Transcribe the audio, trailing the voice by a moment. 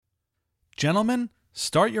Gentlemen,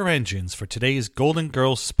 start your engines for today's Golden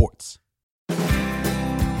Girls Sports.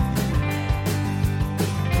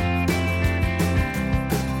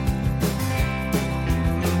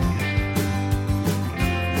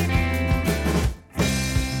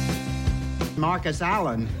 Marcus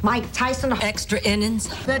Allen. Mike Tyson. Extra innings.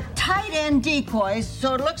 The tight end decoys,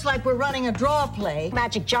 so it looks like we're running a draw play.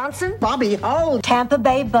 Magic Johnson. Bobby Holt. Tampa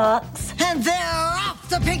Bay Bucks. And they're off.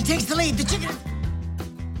 The pig takes the lead. The chicken...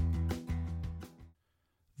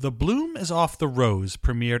 The Bloom is Off the Rose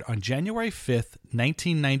premiered on January 5th,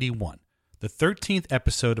 1991, the 13th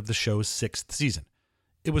episode of the show's 6th season.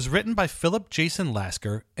 It was written by Philip Jason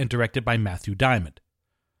Lasker and directed by Matthew Diamond.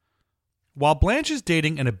 While Blanche is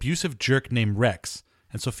dating an abusive jerk named Rex,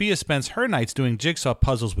 and Sophia spends her nights doing jigsaw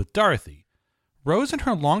puzzles with Dorothy, Rose and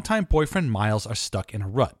her longtime boyfriend Miles are stuck in a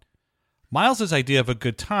rut. Miles' idea of a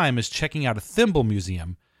good time is checking out a thimble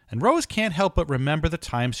museum, and Rose can't help but remember the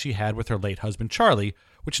times she had with her late husband Charlie,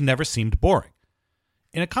 which never seemed boring.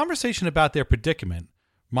 In a conversation about their predicament,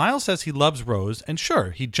 Miles says he loves Rose, and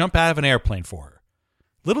sure, he'd jump out of an airplane for her.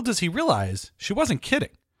 Little does he realize, she wasn't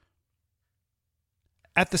kidding.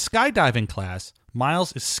 At the skydiving class,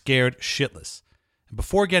 Miles is scared shitless, and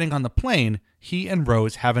before getting on the plane, he and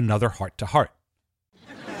Rose have another heart-to-heart.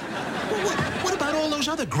 What about all those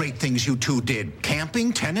other great things you two did?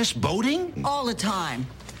 Camping, tennis, boating? All the time.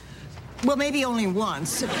 Well, maybe only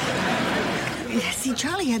once. See,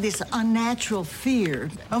 Charlie had this unnatural fear.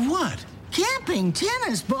 Of what? Camping,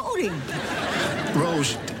 tennis, boating.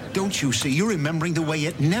 Rose, don't you see? You're remembering the way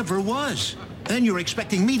it never was. Then you're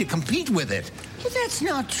expecting me to compete with it. But that's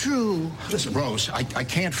not true. Listen, Rose, I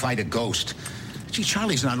can't fight a ghost. Gee,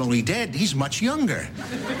 Charlie's not only dead, he's much younger.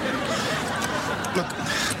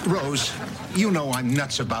 Look, Rose, you know I'm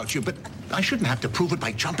nuts about you, but I shouldn't have to prove it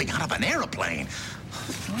by jumping out of an airplane.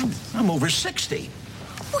 I'm over 60.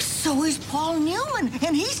 Well, so is Paul Newman,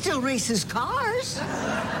 and he still races cars.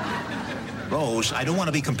 Rose, I don't want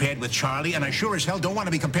to be compared with Charlie, and I sure as hell don't want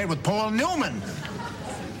to be compared with Paul Newman.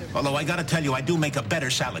 Although I gotta tell you, I do make a better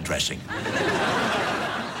salad dressing.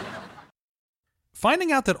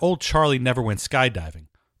 Finding out that old Charlie never went skydiving,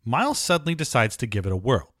 Miles suddenly decides to give it a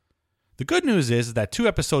whirl. The good news is that 2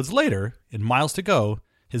 episodes later, in Miles to Go,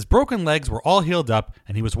 his broken legs were all healed up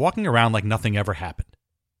and he was walking around like nothing ever happened.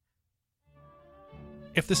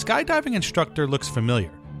 If the skydiving instructor looks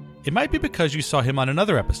familiar, it might be because you saw him on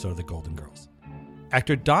another episode of The Golden Girls.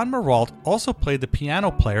 Actor Don Maralt also played the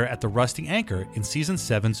piano player at the Rusty Anchor in Season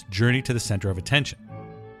 7's Journey to the Center of Attention.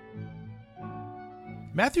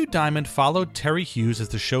 Matthew Diamond followed Terry Hughes as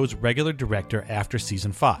the show's regular director after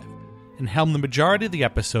Season 5, and helmed the majority of the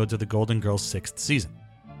episodes of The Golden Girls' 6th season.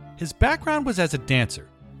 His background was as a dancer,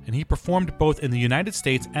 and he performed both in the United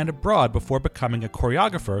States and abroad before becoming a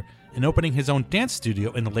choreographer and opening his own dance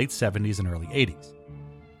studio in the late 70s and early 80s.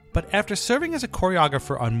 But after serving as a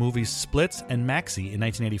choreographer on movies Splits and Maxie in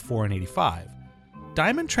 1984 and 85,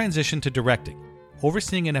 Diamond transitioned to directing,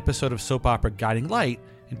 overseeing an episode of soap opera Guiding Light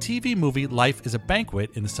and TV movie Life is a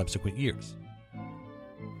Banquet in the subsequent years.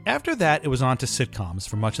 After that, it was on to sitcoms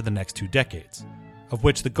for much of the next 2 decades, of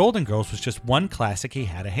which The Golden Girls was just one classic he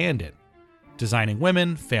had a hand in. Designing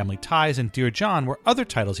Women, Family Ties, and Dear John were other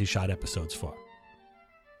titles he shot episodes for.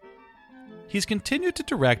 He's continued to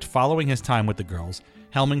direct following his time with the girls,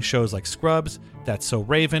 helming shows like Scrubs, That's So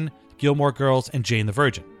Raven, Gilmore Girls, and Jane the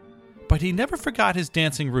Virgin. But he never forgot his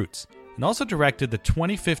dancing roots, and also directed the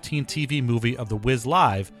 2015 TV movie of The Wiz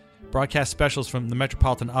Live, broadcast specials from the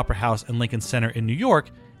Metropolitan Opera House and Lincoln Center in New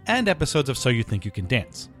York, and episodes of So You Think You Can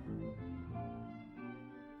Dance.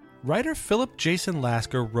 Writer Philip Jason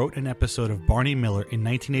Lasker wrote an episode of Barney Miller in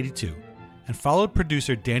 1982, and followed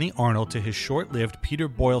producer Danny Arnold to his short-lived Peter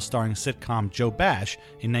Boyle-starring sitcom Joe Bash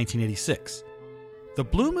in 1986. The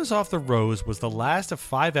Bloom is Off the Rose was the last of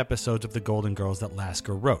 5 episodes of The Golden Girls that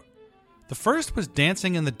Lasker wrote. The first was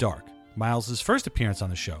Dancing in the Dark, Miles' first appearance on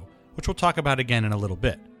the show, which we'll talk about again in a little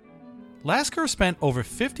bit. Lasker spent over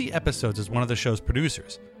 50 episodes as one of the show's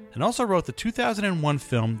producers, and also wrote the 2001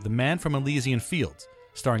 film The Man from Elysian Fields,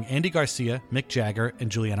 starring Andy Garcia, Mick Jagger,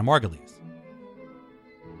 and Juliana Margulies.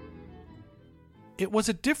 It was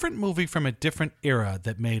a different movie from a different era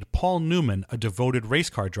that made Paul Newman a devoted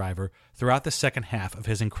race car driver throughout the second half of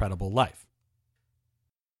his incredible life.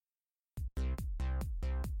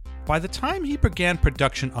 By the time he began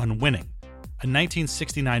production on Winning, a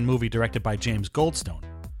 1969 movie directed by James Goldstone,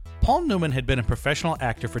 Paul Newman had been a professional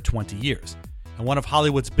actor for 20 years, and one of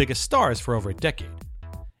Hollywood's biggest stars for over a decade.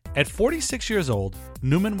 At 46 years old,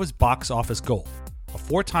 Newman was box office gold, a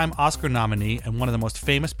 4-time Oscar nominee and one of the most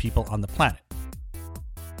famous people on the planet.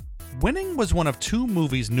 Winning was one of 2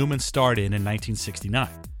 movies Newman starred in 1969,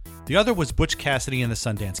 The other was Butch Cassidy and the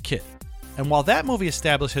Sundance Kid. And while that movie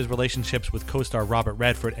established his relationships with co-star Robert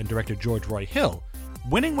Redford and director George Roy Hill,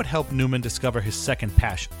 Winning would help Newman discover his second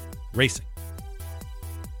passion, racing.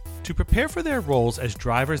 To prepare for their roles as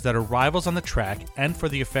drivers that are rivals on the track and for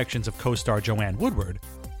the affections of co-star Joanne Woodward,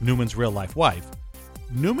 Newman's real-life wife,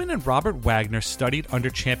 Newman and Robert Wagner studied under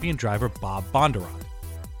champion driver Bob Bondurant.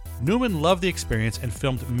 Newman loved the experience and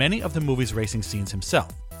filmed many of the movie's racing scenes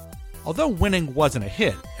himself. Although Winning wasn't a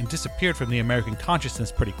hit and disappeared from the American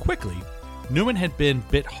consciousness pretty quickly, Newman had been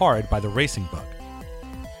bit hard by the racing bug.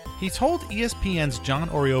 He told ESPN's John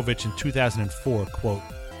Oriovich in 2004, quote,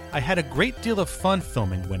 "I had a great deal of fun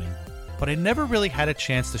filming Winning, but I never really had a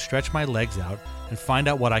chance to stretch my legs out and find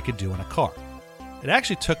out what I could do in a car. It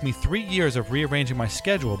actually took me 3 years of rearranging my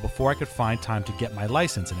schedule before I could find time to get my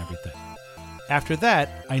license and everything. After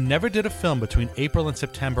that, I never did a film between April and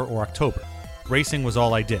September or October. Racing was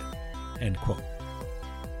all I did." End quote.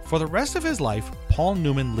 For the rest of his life, Paul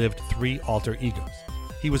Newman lived 3 alter egos.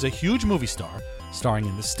 He was a huge movie star, starring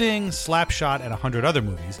in The Sting, Slapshot, and 100 other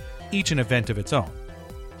movies, each an event of its own.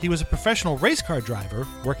 He was a professional race car driver,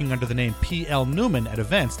 working under the name P.L. Newman at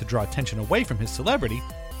events to draw attention away from his celebrity,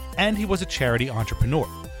 and he was a charity entrepreneur.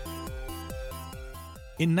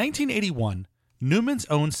 In 1981, Newman's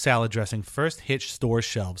own salad dressing first hit store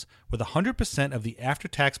shelves, with 100% of the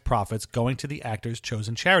after-tax profits going to the actor's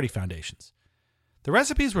chosen charity foundations. The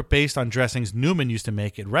recipes were based on dressings Newman used to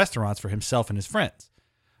make at restaurants for himself and his friends.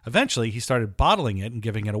 Eventually, he started bottling it and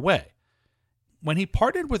giving it away. When he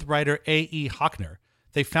partnered with writer A.E. Hockner,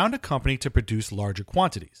 they found a company to produce larger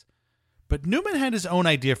quantities. But Newman had his own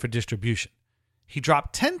idea for distribution. He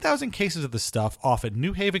dropped 10,000 cases of the stuff off at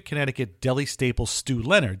New Haven, Connecticut deli staple Stu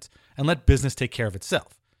Leonard's and let business take care of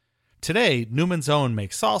itself. Today, Newman's Own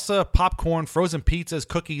makes salsa, popcorn, frozen pizzas,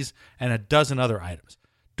 cookies, and a dozen other items,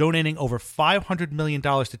 donating over $500 million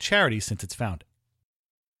to charities since its founding.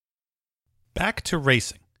 Back to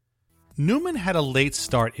racing. Newman had a late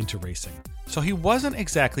start into racing, so he wasn't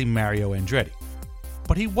exactly Mario Andretti.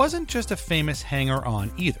 But he wasn't just a famous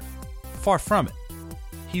hanger-on either. Far from it.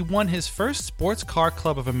 He won his first Sports Car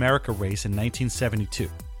Club of America race in 1972,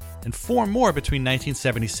 and 4 more between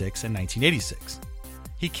 1976 and 1986.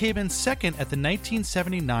 He came in second at the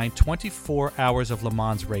 1979 24 Hours of Le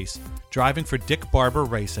Mans race, driving for Dick Barber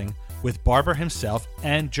Racing with Barber himself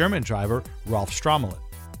and German driver Rolf Strommelen.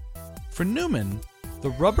 For Newman,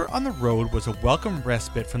 the rubber on the road was a welcome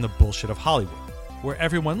respite from the bullshit of Hollywood, where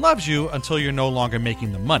everyone loves you until you're no longer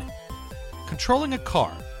making the money. Controlling a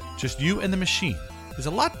car, just you and the machine, is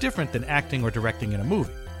a lot different than acting or directing in a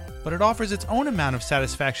movie, but it offers its own amount of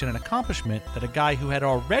satisfaction and accomplishment that a guy who had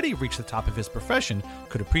already reached the top of his profession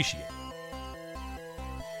could appreciate.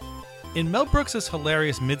 In Mel Brooks'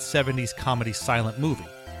 hilarious mid-70s comedy Silent Movie,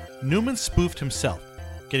 Newman spoofed himself,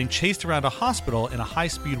 getting chased around a hospital in a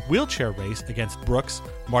high-speed wheelchair race against Brooks,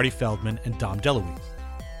 Marty Feldman, and Dom DeLuise.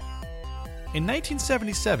 In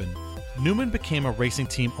 1977, Newman became a racing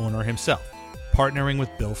team owner himself, partnering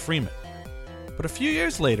with Bill Freeman. But a few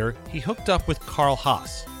years later, he hooked up with Carl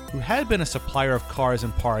Haas, who had been a supplier of cars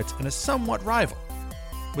and parts and a somewhat rival.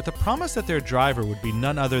 With the promise that their driver would be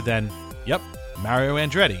none other than, Mario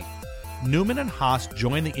Andretti, Newman and Haas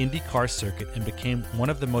joined the IndyCar circuit and became one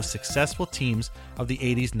of the most successful teams of the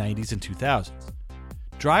 80s, 90s, and 2000s.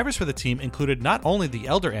 Drivers for the team included not only the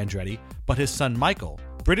elder Andretti, but his son Michael,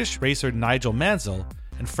 British racer Nigel Mansell,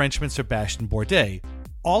 and Frenchman Sebastian Bourdais,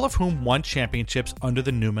 all of whom won championships under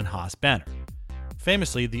the Newman-Haas banner.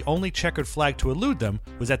 Famously, the only checkered flag to elude them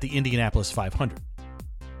was at the Indianapolis 500.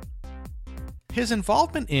 His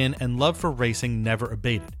involvement in and love for racing never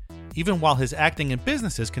abated, even while his acting and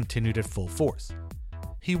businesses continued at full force.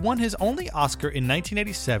 He won his only Oscar in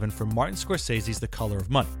 1987 for Martin Scorsese's The Color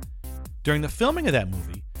of Money. During the filming of that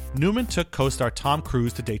movie, Newman took co-star Tom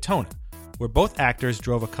Cruise to Daytona, where both actors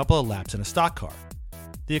drove a couple of laps in a stock car.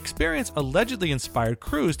 The experience allegedly inspired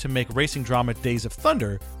Cruise to make racing drama Days of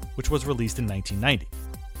Thunder, which was released in 1990.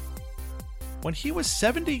 When he was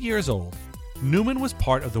 70 years old, Newman was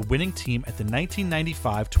part of the winning team at the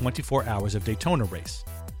 1995 24 Hours of Daytona race.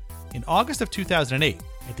 In August of 2008,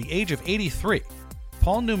 at the age of 83,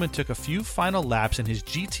 Paul Newman took a few final laps in his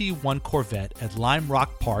GT1 Corvette at Lime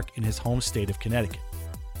Rock Park in his home state of Connecticut.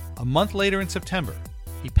 A month later in September,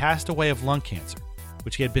 he passed away of lung cancer,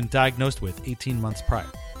 which he had been diagnosed with 18 months prior.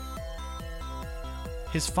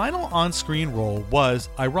 His final on-screen role was,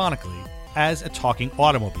 ironically, as a talking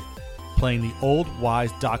automobile, playing the old,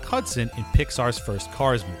 wise Doc Hudson in Pixar's first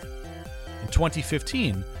Cars movie. In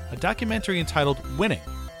 2015, a documentary entitled Winning: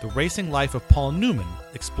 The Racing Life of Paul Newman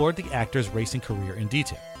explored the actor's racing career in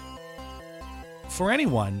detail. For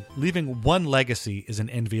anyone, leaving one legacy is an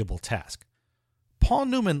enviable task. Paul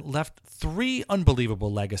Newman left 3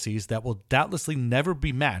 unbelievable legacies that will doubtlessly never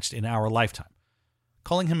be matched in our lifetime.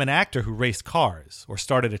 Calling him an actor who raced cars or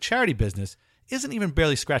started a charity business isn't even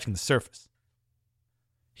barely scratching the surface.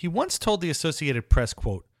 He once told the Associated Press,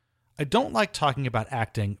 quote, "I don't like talking about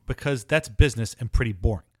acting because that's business and pretty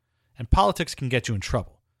boring, and politics can get you in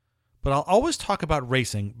trouble. But I'll always talk about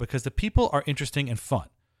racing because the people are interesting and fun.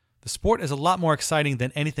 The sport is a lot more exciting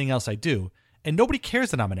than anything else I do, and nobody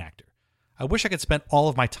cares that I'm an actor. I wish I could spend all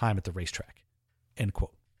of my time at the racetrack." End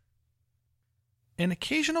quote. An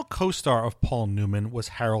occasional co-star of Paul Newman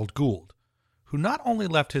was Harold Gould, who not only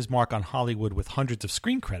left his mark on Hollywood with hundreds of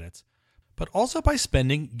screen credits, but also by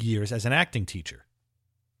spending years as an acting teacher.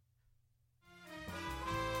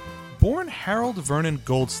 Born Harold Vernon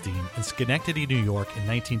Goldstein in Schenectady, New York in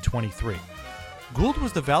 1923, Gould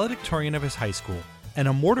was the valedictorian of his high school and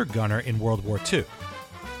a mortar gunner in World War II.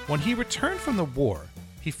 When he returned from the war,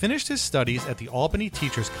 he finished his studies at the Albany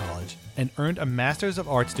Teachers College and earned a Master's of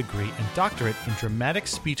Arts degree and doctorate in Dramatic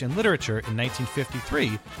Speech and Literature in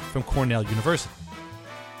 1953 from Cornell University.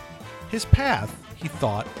 His path, he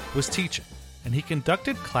thought, was teaching, and he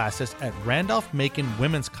conducted classes at Randolph-Macon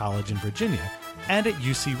Women's College in Virginia and at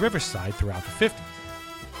UC Riverside throughout the 50s.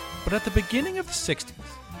 But at the beginning of the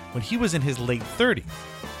 60s, when he was in his late 30s,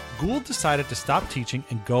 Gould decided to stop teaching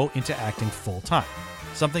and go into acting full-time,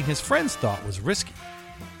 something his friends thought was risky.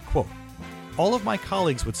 Quote, "All of my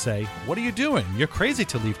colleagues would say, 'What are you doing? You're crazy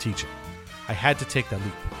to leave teaching.' I had to take that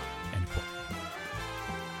leap." End quote.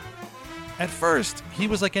 At first, he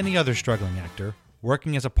was like any other struggling actor,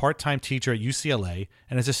 working as a part-time teacher at UCLA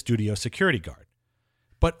and as a studio security guard.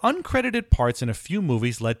 But uncredited parts in a few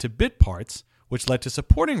movies led to bit parts, which led to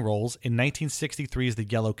supporting roles in 1963's The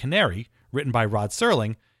Yellow Canary, written by Rod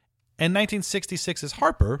Serling, and 1966's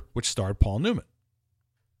Harper, which starred Paul Newman.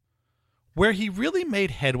 Where he really made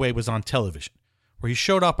headway was on television, where he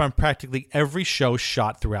showed up on practically every show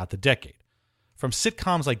shot throughout the decade. From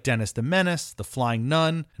sitcoms like Dennis the Menace, The Flying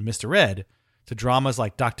Nun, and Mr. Ed, to dramas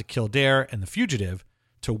like Dr. Kildare and The Fugitive,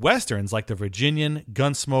 to westerns like The Virginian,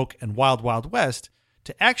 Gunsmoke, and Wild Wild West,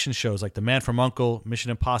 to action shows like The Man from U.N.C.L.E., Mission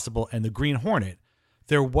Impossible, and The Green Hornet,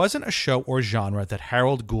 there wasn't a show or genre that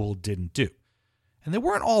Harold Gould didn't do. And they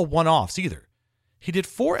weren't all one-offs either. He did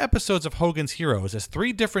 4 episodes of Hogan's Heroes as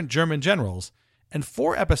 3 different German generals, and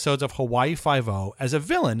 4 episodes of Hawaii Five-0 as a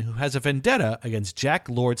villain who has a vendetta against Jack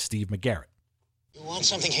Lord Steve McGarrett. You want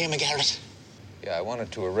something here, McGarrett? Yeah, I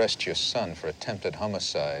wanted to arrest your son for attempted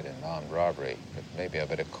homicide and armed robbery, but maybe I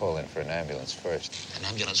better call in for an ambulance first. An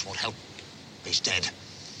ambulance won't help. He's dead.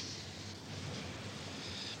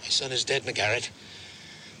 My son is dead, McGarrett.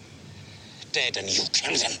 Dead, and you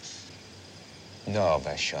killed him. No,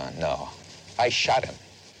 Vashon, no. I shot him.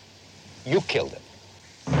 You killed him.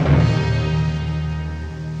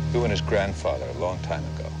 You and his grandfather a long time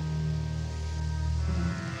ago.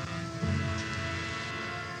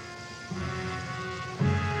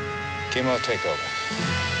 Chemo, take over.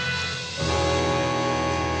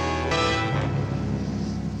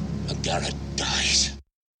 McGarrett dies.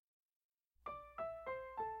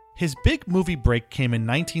 His big movie break came in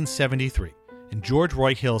 1973 in George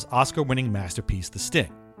Roy Hill's Oscar-winning masterpiece, The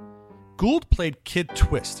Sting. Gould played Kid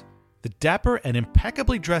Twist, the dapper and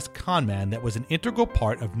impeccably dressed conman that was an integral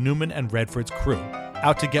part of Newman and Redford's crew,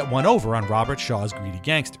 out to get one over on Robert Shaw's greedy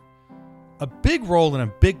gangster. A big role in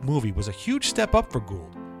a big movie was a huge step up for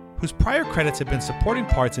Gould, whose prior credits had been supporting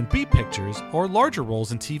parts in B pictures or larger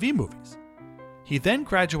roles in TV movies. He then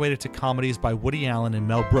graduated to comedies by Woody Allen and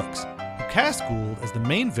Mel Brooks, who cast Gould as the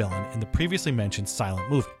main villain in the previously mentioned silent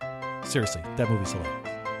movie. Seriously, that movie's hilarious.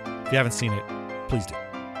 If you haven't seen it, please do.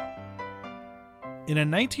 In a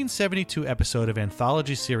 1972 episode of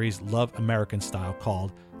anthology series Love American Style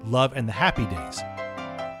called Love and the Happy Days,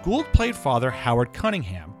 Gould played Father Howard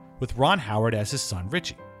Cunningham, with Ron Howard as his son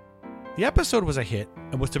Richie. The episode was a hit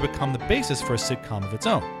and was to become the basis for a sitcom of its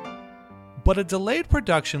own. But a delayed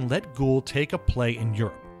production let Gould take a play in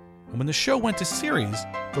Europe, and when the show went to series,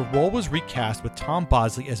 the role was recast with Tom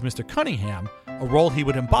Bosley as Mr. Cunningham, a role he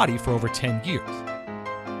would embody for over 10 years.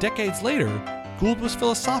 Decades later, Gould was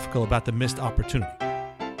philosophical about the missed opportunity.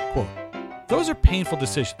 Quote, "Those are painful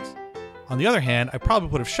decisions. On the other hand, I probably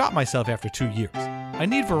would have shot myself after 2 years. I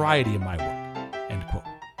need variety in my work." End quote.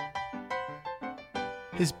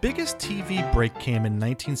 His biggest TV break came in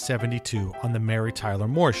 1972 on The Mary Tyler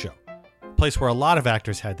Moore Show, a place where a lot of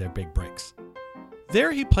actors had their big breaks.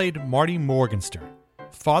 There he played Marty Morgenstern,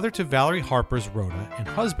 father to Valerie Harper's Rhoda and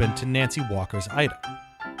husband to Nancy Walker's Ida.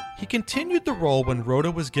 He continued the role when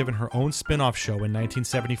Rhoda was given her own spin-off show in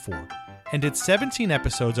 1974, and did 17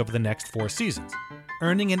 episodes over the next 4 seasons,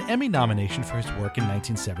 earning an Emmy nomination for his work in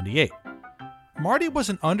 1978. Marty was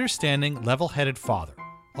an understanding, level-headed father,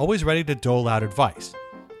 always ready to dole out advice,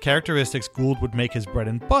 characteristics Gould would make his bread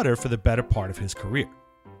and butter for the better part of his career.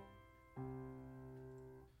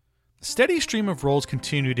 The steady stream of roles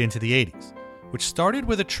continued into the 80s, which started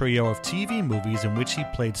with a trio of TV movies in which he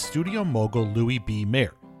played studio mogul Louis B.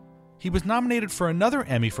 Mayer. He was nominated for another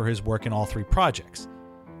Emmy for his work in all 3 projects.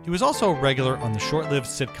 He was also a regular on the short-lived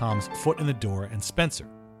sitcoms Foot in the Door and Spencer.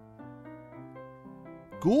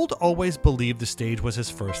 Gould always believed the stage was his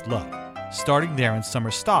first love, starting there in summer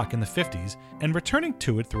stock in the 50s and returning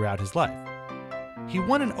to it throughout his life. He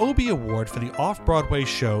won an Obie Award for the off-Broadway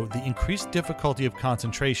show The Increased Difficulty of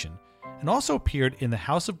Concentration, and also appeared in The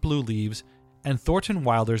House of Blue Leaves and Thornton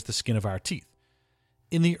Wilder's The Skin of Our Teeth.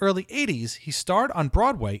 In the early 80s, he starred on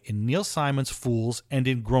Broadway in Neil Simon's Fools and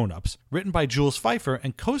in Grown Ups, written by Jules Feiffer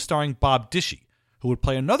and co-starring Bob Dishy, who would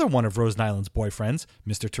play another one of Rose Nyland's boyfriends,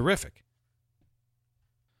 Mr. Terrific.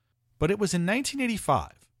 But it was in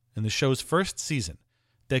 1985, in the show's first season,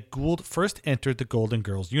 that Gould first entered the Golden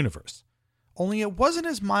Girls universe. Only it wasn't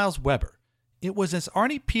as Miles Weber. It was as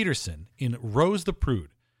Arnie Peterson in Rose the Prude,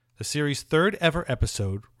 the series' 3rd ever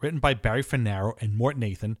episode, written by Barry Fanaro and Mort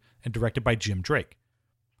Nathan and directed by Jim Drake.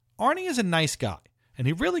 Arnie is a nice guy, and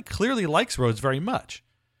he really clearly likes Rose very much.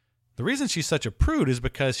 The reason she's such a prude is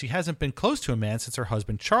because she hasn't been close to a man since her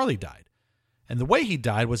husband Charlie died, and the way he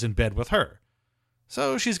died was in bed with her.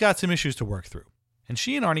 So she's got some issues to work through, and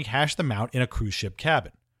she and Arnie hash them out in a cruise ship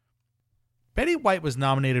cabin. Betty White was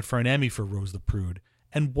nominated for an Emmy for Rose the Prude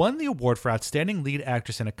and won the award for Outstanding Lead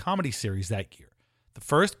Actress in a Comedy Series that year, the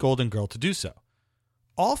first Golden Girl to do so.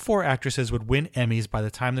 All 4 actresses would win Emmys by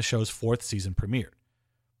the time the show's 4th season premiered.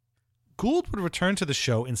 Gould would return to the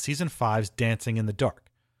show in Season 5's Dancing in the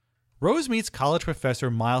Dark. Rose meets college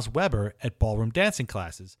professor Miles Weber at ballroom dancing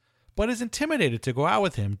classes, but is intimidated to go out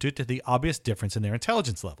with him due to the obvious difference in their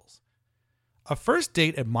intelligence levels. A first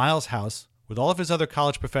date at Miles' house with all of his other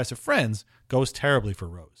college professor friends goes terribly for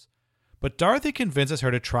Rose, but Dorothy convinces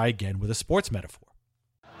her to try again with a sports metaphor.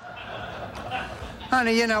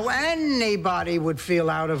 Honey, you know, anybody would feel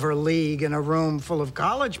out of her league in a room full of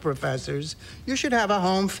college professors. You should have a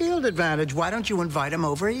home field advantage. Why don't you invite them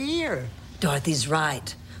over here? Dorothy's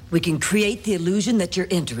right. We can create the illusion that you're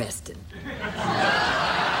interested.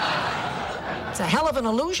 It's a hell of an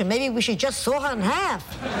illusion. Maybe we should just saw her in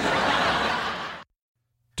half.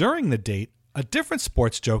 During the date, a different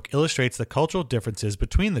sports joke illustrates the cultural differences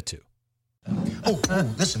between the two. Oh,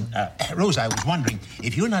 listen, Rose, I was wondering,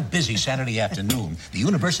 if you're not busy Saturday afternoon, the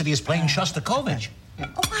university is playing Shostakovich.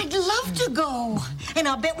 Oh, I'd love to go. And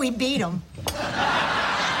I'll bet we beat them.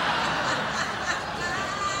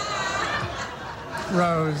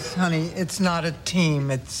 Rose, honey, it's not a team,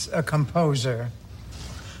 it's a composer.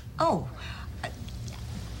 Oh,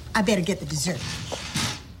 I better get the dessert.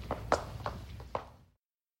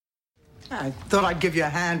 I thought I'd give you a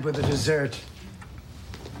hand with the dessert.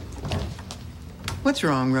 What's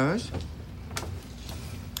wrong, Rose?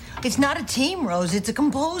 It's not a team, Rose. It's a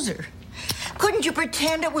composer. Couldn't you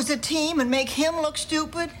pretend it was a team and make him look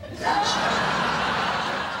stupid?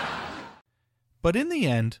 But in the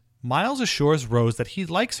end, Miles assures Rose that he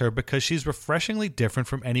likes her because she's refreshingly different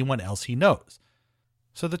from anyone else he knows.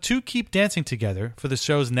 So the two keep dancing together for the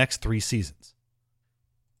show's next 3 seasons.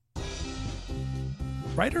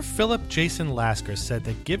 Writer Philip Jason Lasker said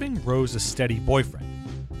that giving Rose a steady boyfriend,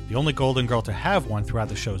 the only Golden Girl to have one throughout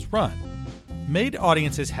the show's run, made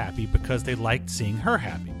audiences happy because they liked seeing her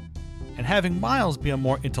happy. And having Miles be a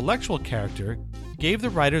more intellectual character gave the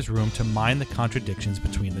writers room to mind the contradictions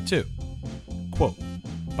between the two. Quote,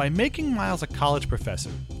 "By making Miles a college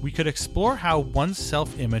professor, we could explore how one's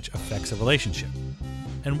self-image affects a relationship,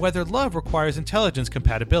 and whether love requires intelligence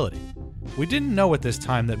compatibility. We didn't know at this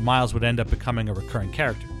time that Miles would end up becoming a recurring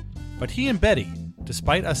character, but he and Betty,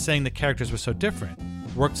 despite us saying the characters were so different,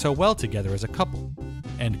 worked so well together as a couple."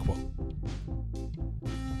 End quote.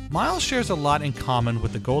 Miles shares a lot in common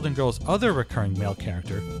with the Golden Girls' other recurring male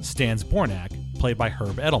character, Stan Zbornak, played by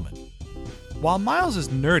Herb Edelman. While Miles is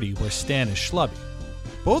nerdy where Stan is schlubby,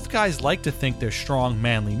 both guys like to think they're strong,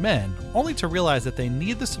 manly men, only to realize that they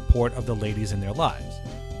need the support of the ladies in their lives.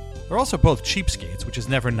 They're also both cheapskates, which is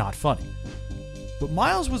never not funny. But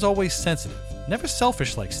Miles was always sensitive, never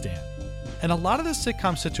selfish like Stan, and a lot of the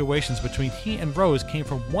sitcom situations between he and Rose came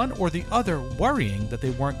from one or the other worrying that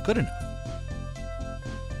they weren't good enough.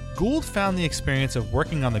 Gould found the experience of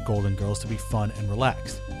working on the Golden Girls to be fun and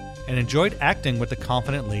relaxed, and enjoyed acting with the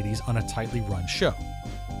confident ladies on a tightly run show.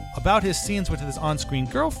 About his scenes with his on-screen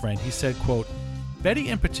girlfriend, he said, quote, "Betty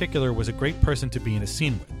in particular was a great person to be in a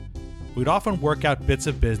scene with. we'd often work out bits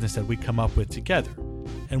of business that we'd come up with together.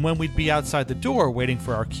 And when we'd be outside the door waiting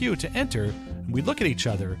for our cue to enter, and we'd look at each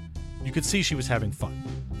other, you could see she was having fun."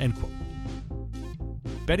 End quote.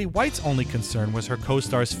 Betty White's only concern was her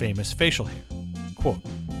co-star's famous facial hair. Quote,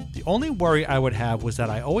 "The only worry I would have was that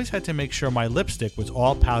I always had to make sure my lipstick was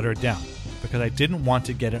all powdered down, because I didn't want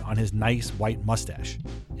to get it on his nice white mustache."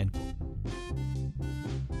 End quote.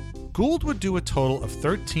 Gould would do a total of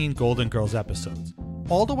 13 Golden Girls episodes,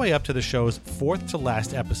 all the way up to the show's fourth to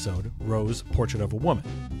last episode, Rose, Portrait of a Woman.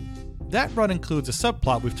 That run includes a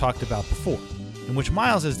subplot we've talked about before, in which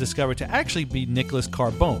Miles is discovered to actually be Nicholas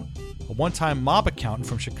Carbone, a one-time mob accountant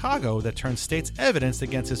from Chicago that turned state's evidence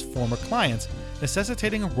against his former clients,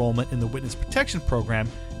 necessitating enrollment in the Witness Protection Program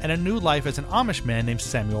and a new life as an Amish man named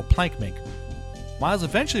Samuel Plankmaker. Miles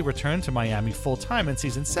eventually returned to Miami full-time in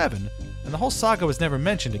Season 7, and the whole saga was never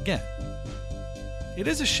mentioned again. It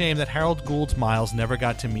is a shame that Harold Gould's Miles never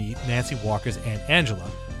got to meet Nancy Walker's Aunt Angela,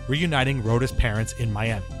 reuniting Rhoda's parents in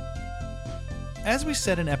Miami. As we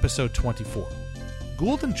said in episode 24,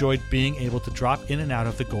 Gould enjoyed being able to drop in and out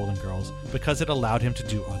of the Golden Girls because it allowed him to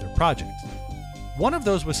do other projects. One of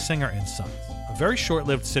those was Singer & Sons, a very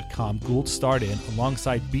short-lived sitcom Gould starred in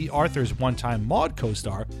alongside B. Arthur's one-time Maude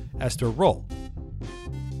co-star Esther Roll.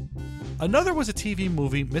 Another was a TV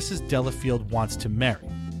movie, Mrs. Delafield Wants to Marry,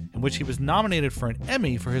 in which he was nominated for an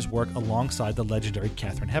Emmy for his work alongside the legendary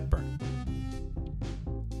Katharine Hepburn.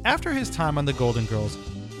 After his time on the Golden Girls,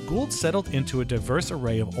 Gould settled into a diverse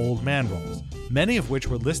array of old man roles, many of which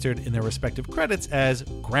were listed in their respective credits as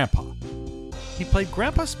Grandpa. He played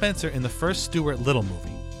Grandpa Spencer in the first Stuart Little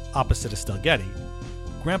movie, opposite Estelle Getty,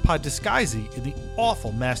 Grandpa Disguisey in the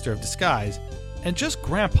awful Master of Disguise, and just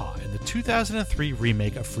Grandpa in the 2003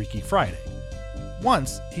 remake of Freaky Friday.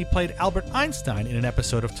 Once, he played Albert Einstein in an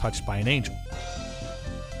episode of Touched by an Angel.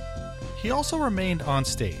 He also remained on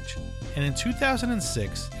stage, and in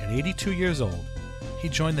 2006, at 82 years old, he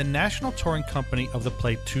joined the national touring company of the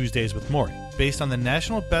play Tuesdays with Morrie, based on the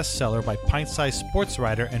national bestseller by pint-sized sports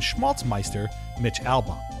writer and schmaltzmeister Mitch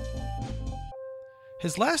Albom.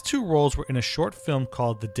 His last two roles were in a short film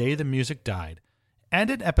called The Day the Music Died, and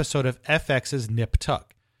an episode of FX's Nip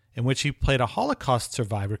Tuck, in which he played a Holocaust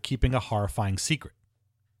survivor keeping a horrifying secret.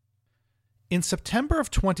 In September of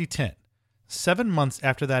 2010, 7 months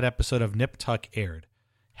after that episode of Nip Tuck aired,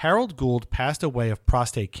 Harold Gould passed away of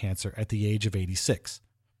prostate cancer at the age of 86.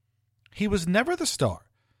 He was never the star.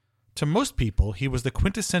 To most people, he was the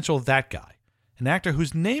quintessential that guy, an actor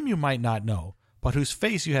whose name you might not know, but whose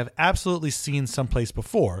face you have absolutely seen someplace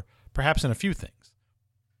before, perhaps in a few things.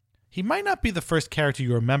 He might not be the first character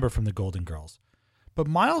you remember from the Golden Girls, but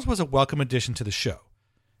Miles was a welcome addition to the show,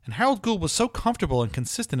 and Harold Gould was so comfortable and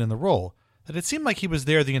consistent in the role that it seemed like he was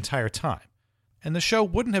there the entire time, and the show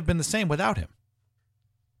wouldn't have been the same without him.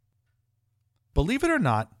 Believe it or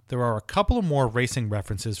not, there are a couple of more racing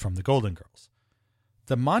references from the Golden Girls.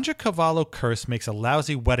 The Mangiacavallo Curse Makes a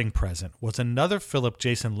Lousy Wedding Present was another Philip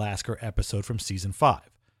Jason Lasker episode from Season 5.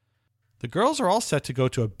 The girls are all set to go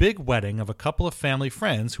to a big wedding of a couple of family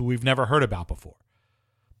friends who we've never heard about before.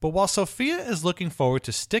 But while Sophia is looking forward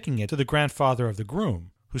to sticking it to the grandfather of the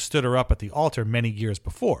groom, who stood her up at the altar many years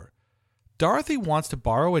before, Dorothy wants to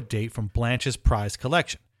borrow a date from Blanche's prized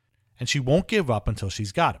collection, and she won't give up until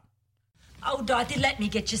she's got him. Oh, Dorothy, let me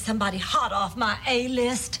get you somebody hot off my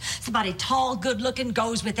A-list. Somebody tall, good-looking,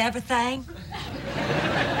 goes with everything.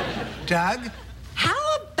 Doug?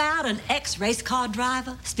 How about an ex-race car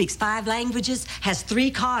driver, speaks 5 languages, has 3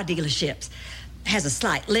 car dealerships, has a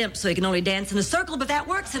slight limp so he can only dance in a circle, but that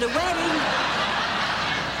works at a wedding.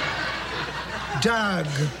 Doug.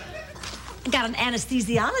 Got an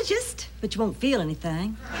anesthesiologist, but you won't feel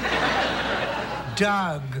anything.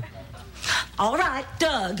 Doug. All right,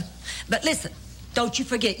 Doug. But listen, don't you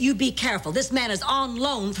forget, you be careful. This man is on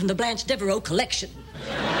loan from the Blanche Devereaux collection.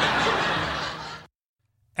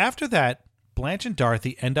 After that, Blanche and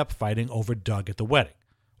Dorothy end up fighting over Doug at the wedding,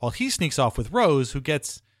 while he sneaks off with Rose, who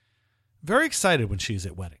gets very excited when she's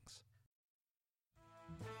at weddings.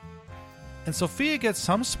 And Sophia gets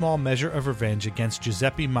some small measure of revenge against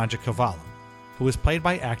Giuseppe Mangiacavallo, who is played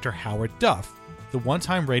by actor Howard Duff, the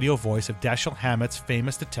one-time radio voice of Dashiell Hammett's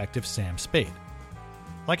famous detective Sam Spade.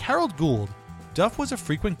 Like Harold Gould, Duff was a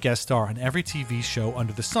frequent guest star on every TV show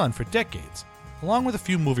under the sun for decades, along with a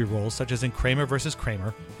few movie roles such as in Kramer vs.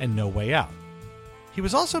 Kramer and No Way Out. He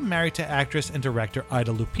was also married to actress and director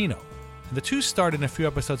Ida Lupino, and the two starred in a few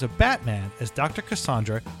episodes of Batman as Dr.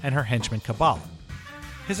 Cassandra and her henchman Kabbalah.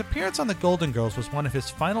 His appearance on The Golden Girls was one of his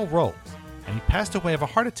final roles, and he passed away of a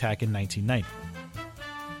heart attack in 1990.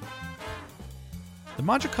 The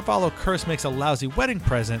Mangiacavallo Curse Makes a Lousy Wedding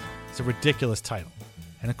Present is a ridiculous title,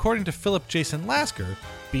 and according to Philip Jason Lasker,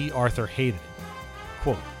 B. Arthur hated it.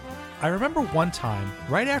 Quote, I remember one time,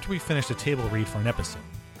 right after we finished a table read for an episode,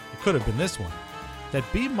 it could have been this one, that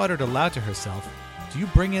B muttered aloud to herself, do you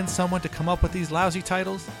bring in someone to come up with these lousy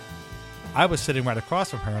titles? I was sitting right across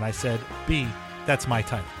from her and I said, B, that's my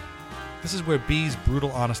title. This is where B's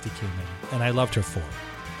brutal honesty came in, and I loved her for it.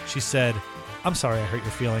 She said, I'm sorry I hurt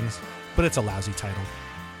your feelings, but it's a lousy title.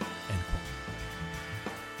 End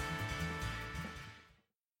quote.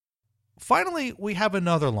 Finally, we have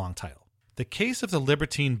another long title, The Case of the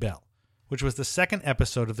Libertine Belle, which was the second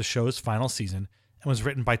episode of the show's final season and was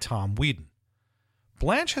written by Tom Whedon.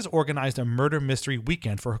 Blanche has organized a murder mystery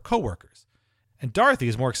weekend for her coworkers, and Dorothy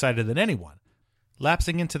is more excited than anyone,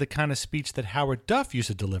 lapsing into the kind of speech that Howard Duff used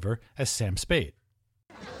to deliver as Sam Spade.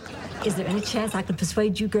 Is there any chance I could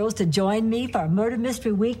persuade you girls to join me for a murder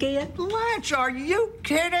mystery weekend? Blanche, are you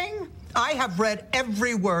kidding? I have read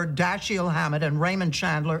every word Dashiell Hammett and Raymond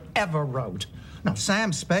Chandler ever wrote. Now,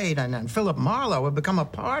 Sam Spade and Philip Marlowe have become a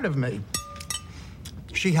part of me.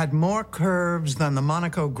 She had more curves than the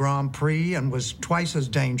Monaco Grand Prix and was twice as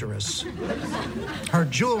dangerous. Her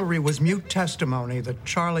jewelry was mute testimony that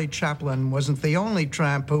Charlie Chaplin wasn't the only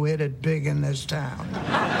tramp who hit it big in this town.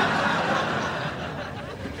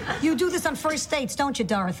 You do this on first dates, don't you,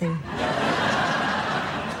 Dorothy?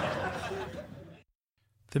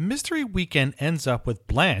 The mystery weekend ends up with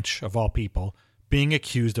Blanche, of all people, being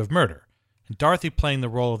accused of murder, and Dorothy playing the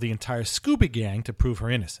role of the entire Scooby Gang to prove her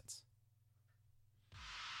innocence.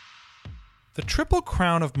 The Triple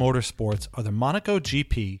Crown of motorsports are the Monaco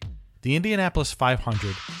GP, the Indianapolis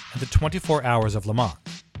 500, and the 24 Hours of Le Mans.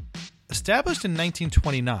 Established in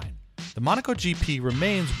 1929, the Monaco GP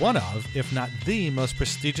remains one of, if not the most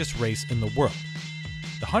prestigious race in the world.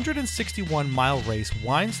 The 161-mile race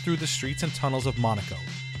winds through the streets and tunnels of Monaco,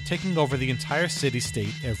 taking over the entire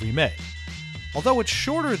city-state every May. Although it's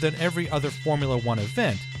shorter than every other Formula One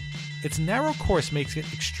event, its narrow course makes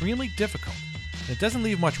it extremely difficult, and it doesn't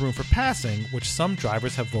leave much room for passing, which some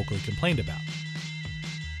drivers have vocally complained about.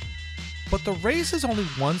 But the race is only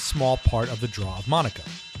one small part of the draw of Monaco.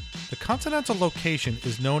 The continental location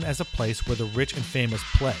is known as a place where the rich and famous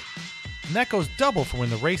play, and that goes double for when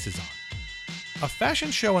the race is on. A fashion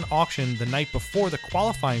show and auction the night before the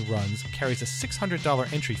qualifying runs carries a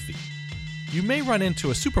 $600 entry fee. You may run into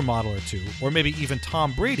a supermodel or two, or maybe even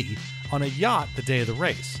Tom Brady, on a yacht the day of the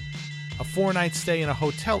race. A 4-night stay in a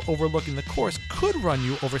hotel overlooking the course could run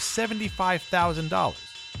you over $75,000.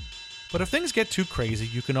 But if things get too crazy,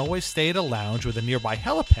 you can always stay at a lounge with a nearby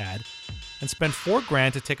helipad and spend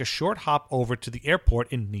 $4,000 to take a short hop over to the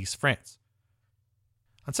airport in Nice, France.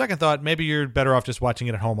 On second thought, maybe you're better off just watching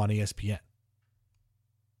it at home on ESPN.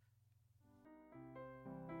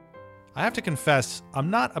 I have to confess, I'm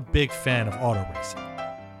not a big fan of auto racing.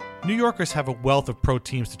 New Yorkers have a wealth of pro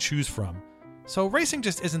teams to choose from, so racing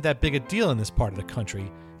just isn't that big a deal in this part of the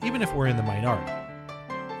country, even if we're in the minority.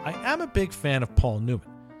 I am a big fan of Paul Newman,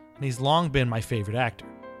 and he's long been my favorite actor.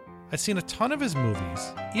 I've seen a ton of his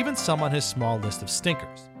movies, even some on his small list of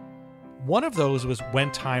stinkers. One of those was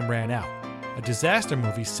When Time Ran Out, a disaster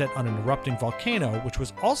movie set on an erupting volcano, which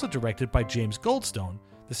was also directed by James Goldstone,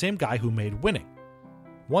 the same guy who made Winning.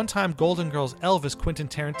 One time, Golden Girls Elvis Quentin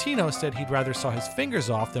Tarantino said he'd rather saw his fingers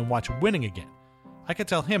off than watch Winning again. I could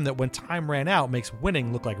tell him that When Time Ran Out makes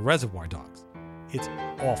Winning look like Reservoir Dogs. It's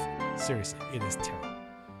awful. Seriously, it is terrible.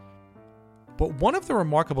 But one of the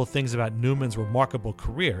remarkable things about Newman's remarkable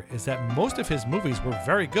career is that most of his movies were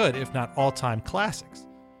very good, if not all-time classics.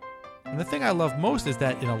 And the thing I love most is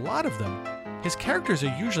that in a lot of them, his characters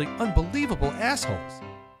are usually unbelievable assholes.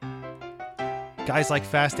 Guys like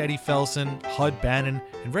Fast Eddie Felson, Hud Bannon,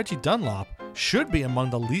 and Reggie Dunlop should be among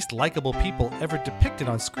the least likable people ever depicted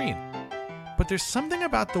on screen. But there's something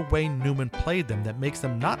about the way Newman played them that makes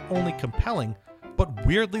them not only compelling, but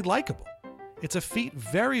weirdly likable. It's a feat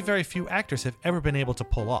very, very few actors have ever been able to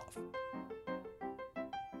pull off.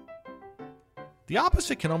 The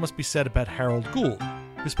opposite can almost be said about Harold Gould,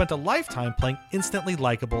 who spent a lifetime playing instantly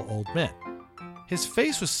likable old men. His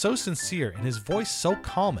face was so sincere and his voice so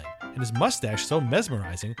calming and his mustache so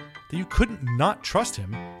mesmerizing that you couldn't not trust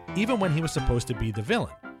him, even when he was supposed to be the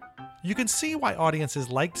villain. You can see why audiences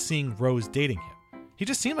liked seeing Rose dating him. He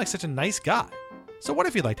just seemed like such a nice guy. So what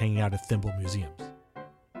if he liked hanging out at thimble museums?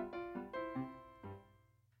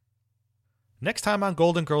 Next time on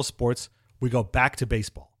Golden Girls Sports, we go back to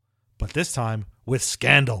baseball, but this time with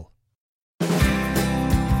scandal.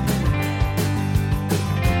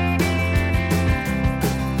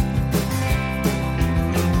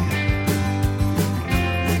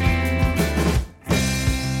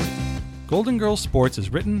 Golden Girls Sports is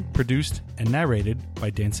written, produced, and narrated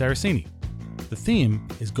by Dan Saraceni. The theme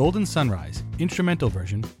is Golden Sunrise, instrumental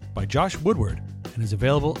version by Josh Woodward, and is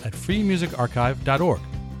available at freemusicarchive.org.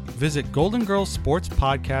 Visit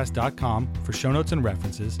GoldenGirlsSportsPodcast.com for show notes and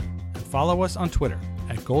references, and follow us on Twitter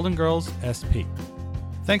at GoldenGirlsSP.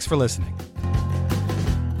 Thanks for listening.